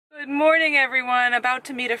Good morning, everyone. About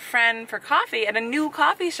to meet a friend for coffee at a new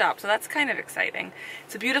coffee shop, so that's kind of exciting.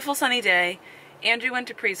 It's a beautiful sunny day. Andrew went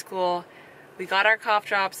to preschool. We got our cough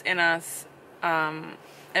drops in us.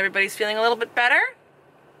 Everybody's feeling a little bit better,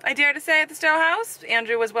 I dare to say, at the Stowe house.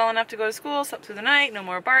 Andrew was well enough to go to school, slept through the night, no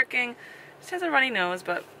more barking. Just has a runny nose,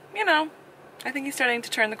 but, you know, I think he's starting to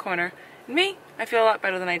turn the corner. And me, I feel a lot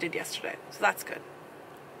better than I did yesterday, so that's good.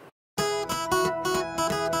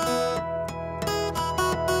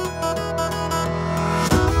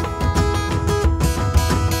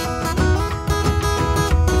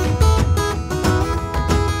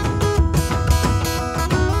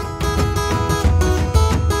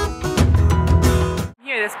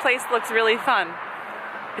 This place looks really fun.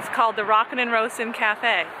 It's called the Rockin' and Roastin'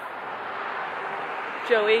 Cafe.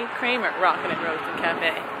 Joey Kramer Rockin' and Roastin'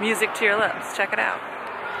 Cafe. Music to your lips. Check it out.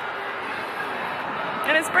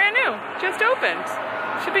 And it's brand new. Just opened.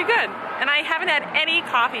 Should be good. And I haven't had any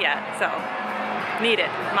coffee yet, so need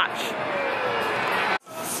it much.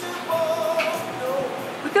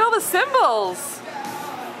 Look at all the symbols.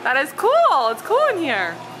 That is cool. It's cool in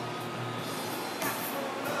here.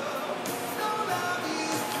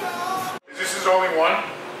 This is only one?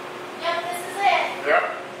 Yep, this is it. Yep.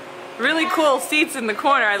 Really cool seats in the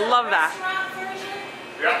corner. I love that.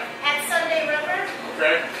 Yep. At Sunday River.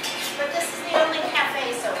 Okay. But this is the only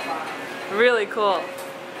cafe so far. Really cool.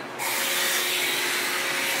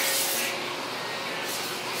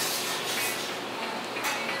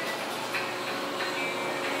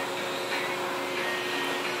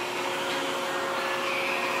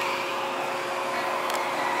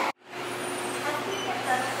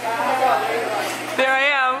 There I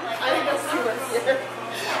am.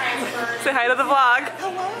 Say hi to the vlog.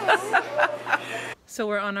 Hello. So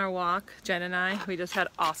we're on our walk, Jen and I. We just had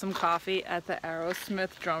awesome coffee at the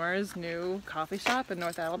Aerosmith drummer's new coffee shop in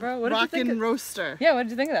North Attleboro. What did you think? Rockin' Roaster. Yeah, what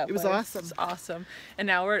did you think of that? It was place? awesome. It's awesome. And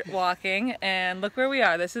now we're walking, and look where we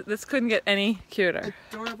are. This couldn't get any cuter.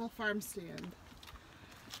 Adorable farm stand.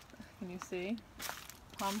 Can you see?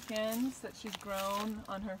 Pumpkins that she's grown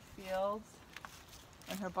on her fields.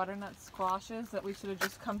 And her butternut squashes that we should have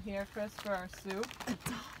just come here, Chris, for our soup. $1.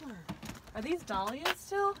 Are these dahlias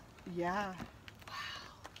still? Yeah.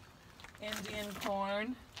 Indian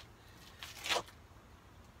corn.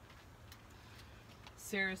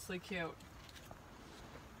 Seriously cute.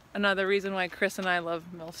 Another reason why Chris and I love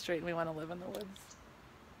Mill Street and we want to live in the woods.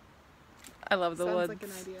 I love the woods. Sounds like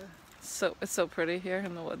an idea. It's so pretty here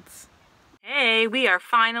in the woods. Hey, we are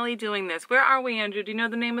finally doing this. Where are we, Andrew? Do you know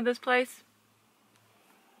the name of this place?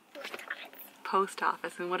 Post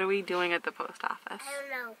office. And what are we doing at the post office? I don't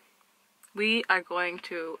know. We are going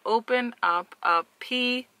to open up a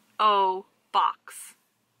P.O. box.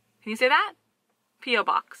 Can you say that? P.O.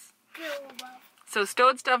 box. So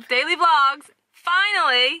Stowed Stuff Daily Vlogs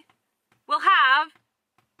finally will have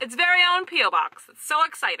its very own P.O. box. It's so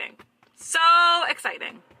exciting. So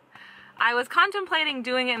exciting. I was contemplating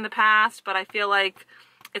doing it in the past, but I feel like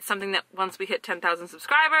it's something that once we hit 10,000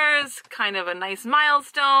 subscribers, kind of a nice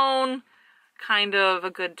milestone, kind of a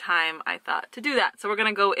good time, I thought, to do that. So we're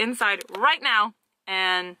gonna go inside right now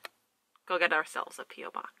and go get ourselves a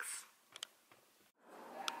P.O. box.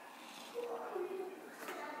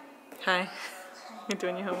 Hi. You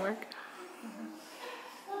doing your homework?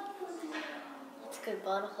 It's a good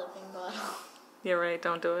bottle clipping bottle. You're right,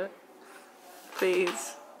 don't do it.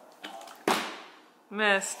 Please.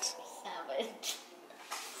 Missed. Savage.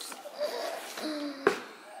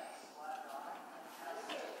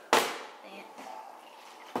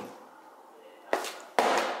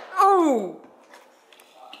 Oh!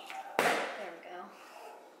 There we go.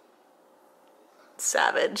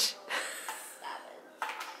 Savage.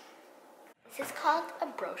 This is called a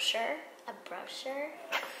brochure. A brochure?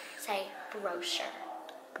 Say brochure.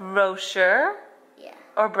 Brochure? Yeah.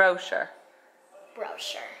 Or brochure?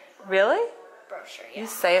 Brochure. Really? Brochure, yeah. You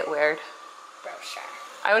say it weird. Brochure.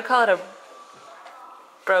 I would call it a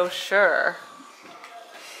brochure.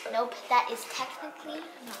 Nope, that is technically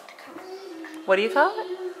not correct. What do you call it?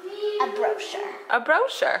 A brochure. A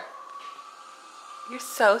brochure. You're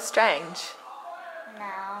so strange.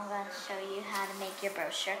 Now I'm going to show you how to make your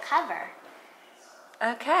brochure cover.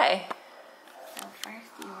 Okay. So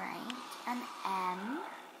first you write an N.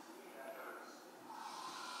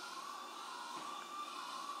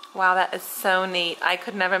 Wow, that is so neat. I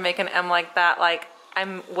could never make an M like that. Like,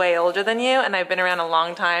 I'm way older than you, and I've been around a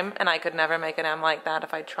long time, and I could never make an M like that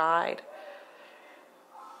if I tried.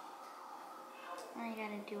 Now you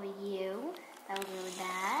gotta do a U. That was really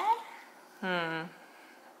bad.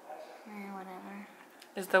 Whatever.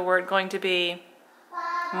 Is the word going to be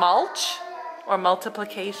mulch or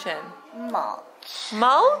multiplication? Mulch.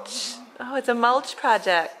 Mulch? Oh, it's a mulch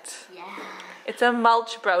project. Yeah. It's a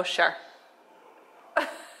mulch brochure.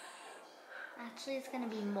 Actually, it's gonna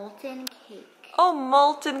be molten cake. Oh,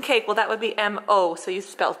 molten cake. Well, that would be M-O, so you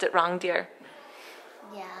spelt it wrong, dear.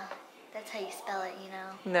 Yeah, that's how you spell it, you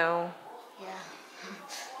know? No. Yeah.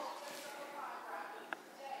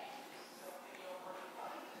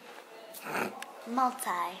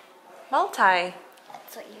 Multi. Multi.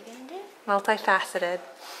 That's what you're gonna do? Multifaceted.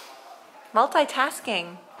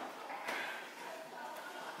 Multitasking.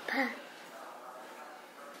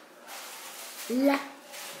 La.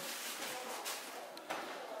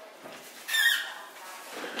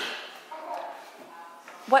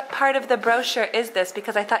 What part of the brochure is this?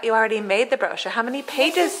 Because I thought you already made the brochure. How many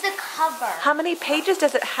pages? This is the cover. How many pages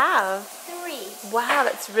does it have? 3. Wow,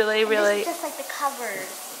 that's really, And really... this is just like the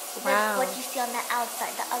covers. Wow. That's what you see on the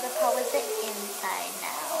outside. The other part was the inside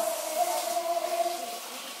now.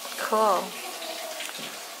 Cool.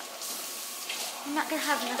 I'm not gonna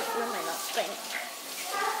have enough room, I don't think.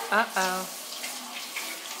 Uh-oh.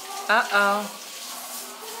 Uh-oh.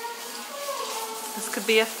 This could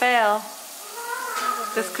be a fail.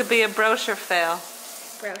 This could be a brochure fail.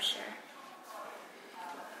 Brochure.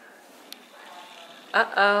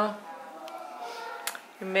 Uh-oh.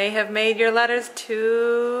 You may have made your letters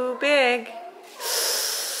too big.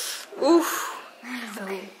 Oof. There's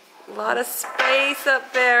a lot of space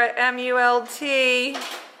up there at M-U-L-T.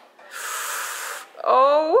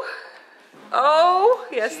 Oh. Oh.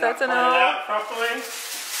 Yes, that's an O. Out properly.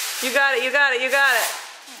 You got it, you got it, you got it.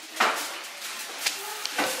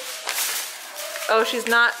 Oh, she's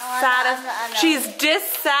not satisfied. She's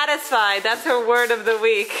dissatisfied. That's her word of the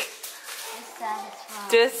week.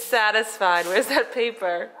 Dissatisfied. Dissatisfied. Where's that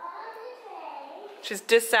paper? She's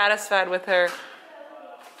dissatisfied with her.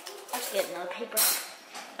 Let's get another paper.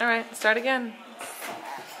 All right, start again.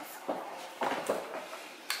 Guys,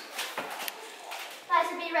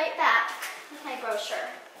 I'll be right back with my brochure.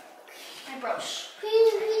 My brochure.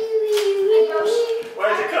 My brochure.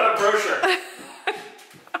 Why is it called a brochure?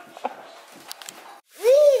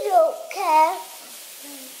 We don't care.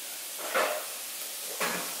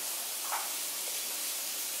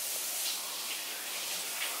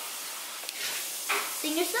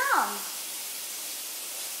 Sing your song.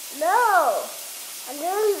 No. I'm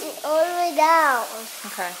doing it all the way down.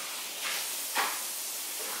 Okay.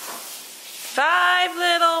 5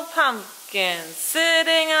 little pumpkins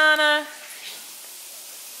sitting on a...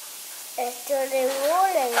 It's turning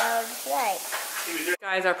rolling outside.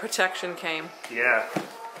 Guys, our protection came. Yeah.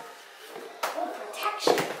 Oh,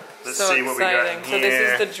 protection. Let's So see what we got exciting. in So this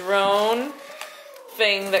here. is the drone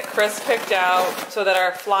thing that Chris picked out so that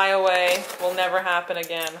our flyaway will never happen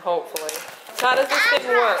again, hopefully. So how does this thing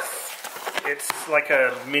work? It's like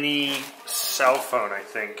a mini cell phone, I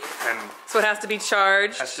think, and So it has to be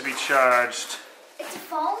charged? has to be charged. It's a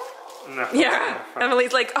phone? No. Yeah.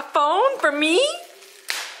 Emily's like, a phone for me?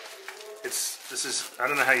 This is, I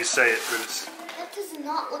don't know how you say it, but it's That does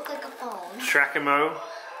not look like a phone. Trackamo.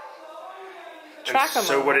 Trackamo.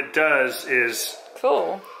 So what it does is,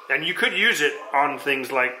 Cool. and you could use it on things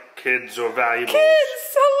like kids or valuables. Kids!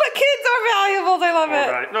 Kids are valuables. I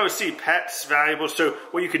love it. No, see, pets, valuables. So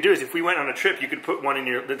what you could do is, if we went on a trip, you could put one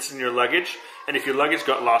in that's in your luggage, and if your luggage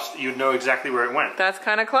got lost, you'd know exactly where it went. That's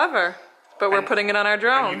kind of clever. But we're putting it on our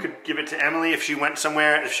drone. And you could give it to Emily if she went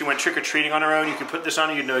somewhere. If she went trick-or-treating on her own, you could put this on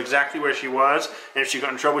her. You'd know exactly where she was. And if she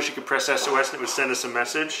got in trouble, she could press SOS and it would send us a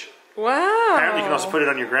message. Wow. Apparently, you can also put it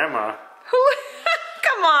on your grandma.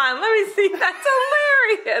 Come on, let me see. That's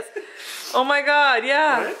hilarious. Oh my God,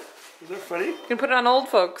 yeah. Right? Is that funny? You can put it on old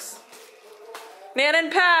folks. Nan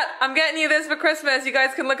and Pat, I'm getting you this for Christmas. You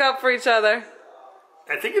guys can look out for each other.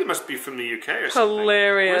 I think it must be from the UK or something.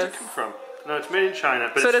 Hilarious. Where does it come from? No, it's made in China,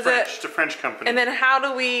 but So it's does French. it- It's a French company. And then how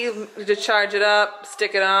do we just charge it up,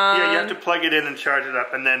 stick it on? Yeah, you have to plug it in and charge it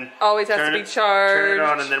up, and then Always has to turn be Turn it on,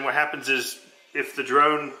 charged. and then what happens is, if the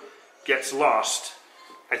drone gets lost,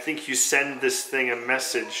 I think you send this thing a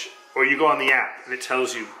message, or you go on the app, and it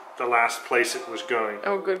tells you the last place it was going.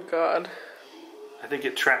 Oh, good God. I think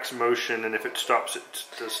it tracks motion, and if it stops, it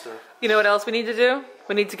does stuff. You know what else we need to do?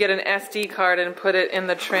 We need to get an SD card and put it in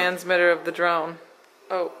the transmitter of the drone.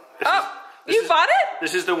 Oh. This You is- bought it?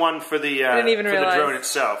 This is the one for the didn't even for realize. the drone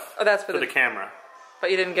itself. Oh, that's for the the camera. But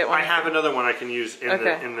you didn't get one. I have another one I can use in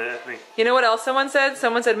Okay. the thing. You know what else someone said?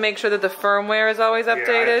 Someone said make sure that the firmware is always Yeah, I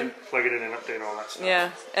updated. have to plug it in and update all that stuff. Yeah.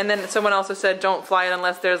 And then someone also said don't fly it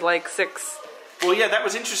unless there's like 6. Well, yeah, that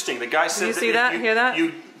was interesting. The guy said you see if that? Hear that?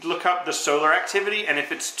 You look up the solar activity, and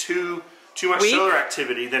if it's too too much solar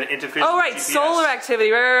activity, then it interferes Oh, right, with GPS. solar activity.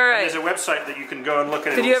 Right. And there's a website that you can go and look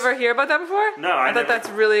at. Did you ever hear about that before? No, I thought that's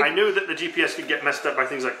really... I knew that the GPS could get messed up by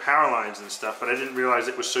things like power lines and stuff, but I didn't realize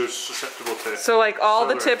it was so susceptible to So like all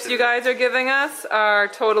the tips activity. you guys are giving us are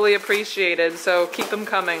totally appreciated, so keep them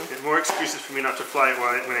coming. There's more excuses for me not to fly it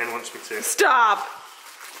when Anne wants me to. Stop!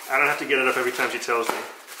 I don't have to get it up every time she tells me.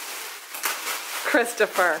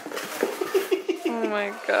 Christopher. Oh my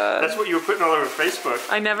god. That's what you were putting all over Facebook.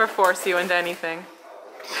 I never force you into anything.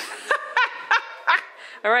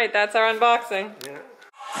 Alright, that's our unboxing. Yeah.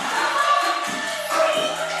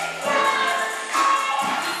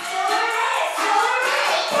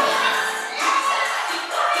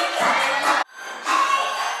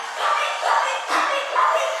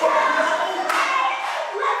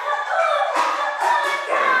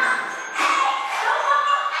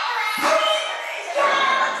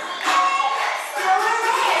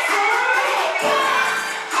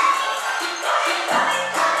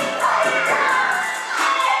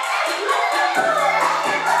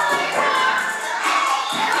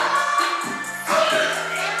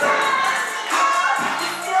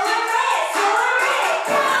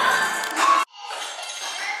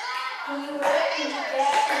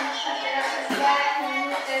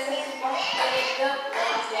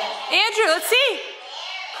 Andrew, let's see.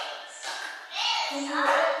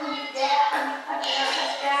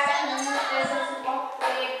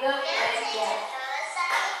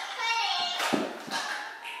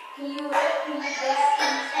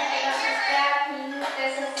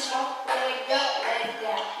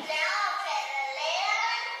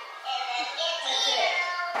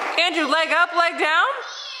 Andrew, leg up, leg down?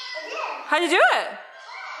 How'd you do it?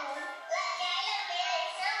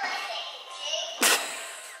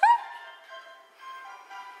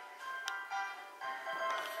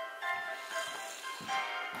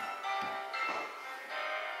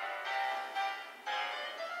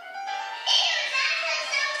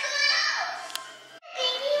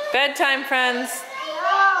 Bedtime, friends.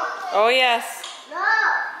 No. Oh, yes. No.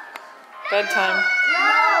 Bedtime. No.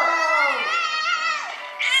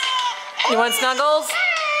 You want snuggles?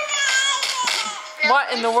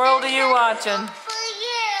 What in the world are you watching? For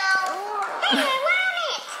you. I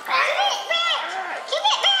want it. Give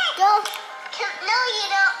it back. Go. No, you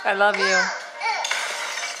don't. I love you.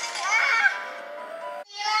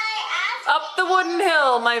 Up the wooden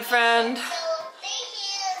hill, my friend. Go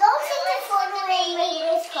sing the phone away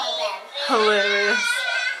this for them. Hilarious.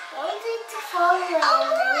 Go sing the phone away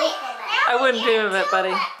for them. I wouldn't dream of it, buddy.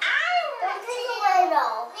 Don't sing away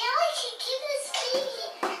though. Now I should give this baby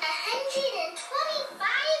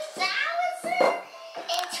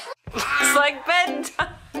 125,000. It's like bedtime.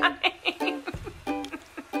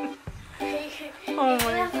 Oh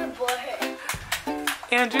my.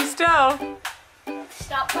 Andrew Stowe.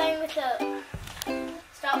 Stop playing with the.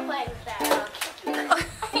 Stop playing with that.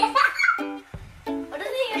 What is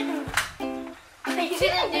he gonna? Are you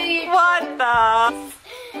gonna do your? What the? Are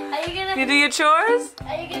you gonna? You do your chores?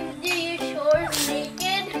 Are you gonna do your chores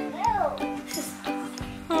naked? No.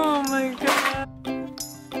 Oh my god.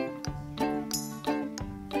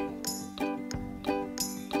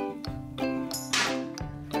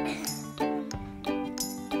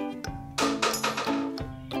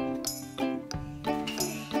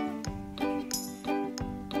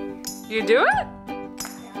 You do it?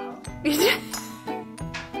 No. You do?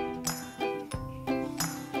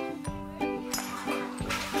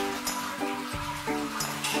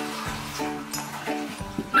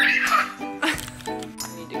 You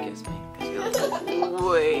need to kiss me because you look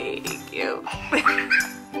way cute.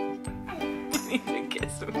 You need to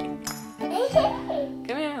kiss me.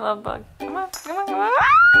 Come here, love bug. Come on, come on, come on.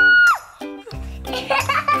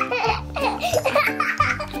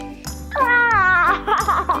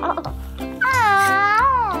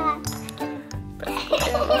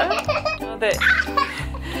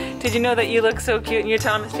 Did you know that you look so cute in your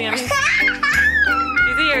Thomas jammies?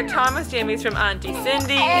 These are your Thomas jammies from Auntie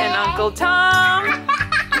Cindy and Uncle Tom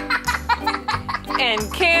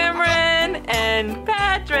and Cameron and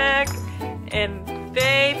Patrick, and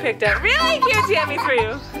they picked out really cute jammies for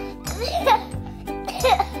you.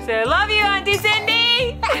 So I love you, Auntie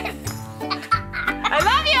Cindy. I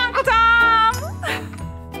love you, Uncle Tom.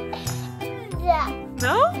 Yeah.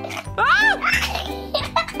 No? Oh!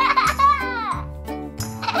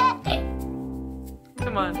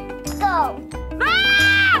 Come on. Go.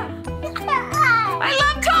 Ah! I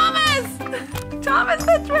love Thomas! Thomas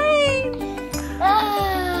the train!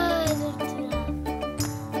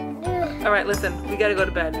 Alright, listen. We gotta go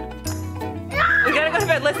to bed. We gotta go to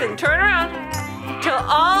bed. Listen, turn around. Tell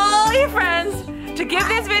all your friends to give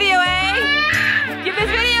this video a... Give this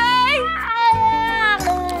video a...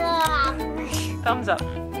 thumbs up.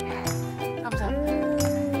 Thumbs up.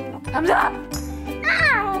 Thumbs up.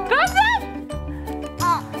 Thumbs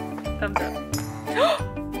up. Thumbs up.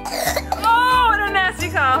 Oh, what a nasty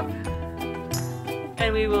cough.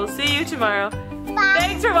 And we will see you tomorrow.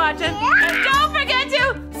 Thanks for watching. And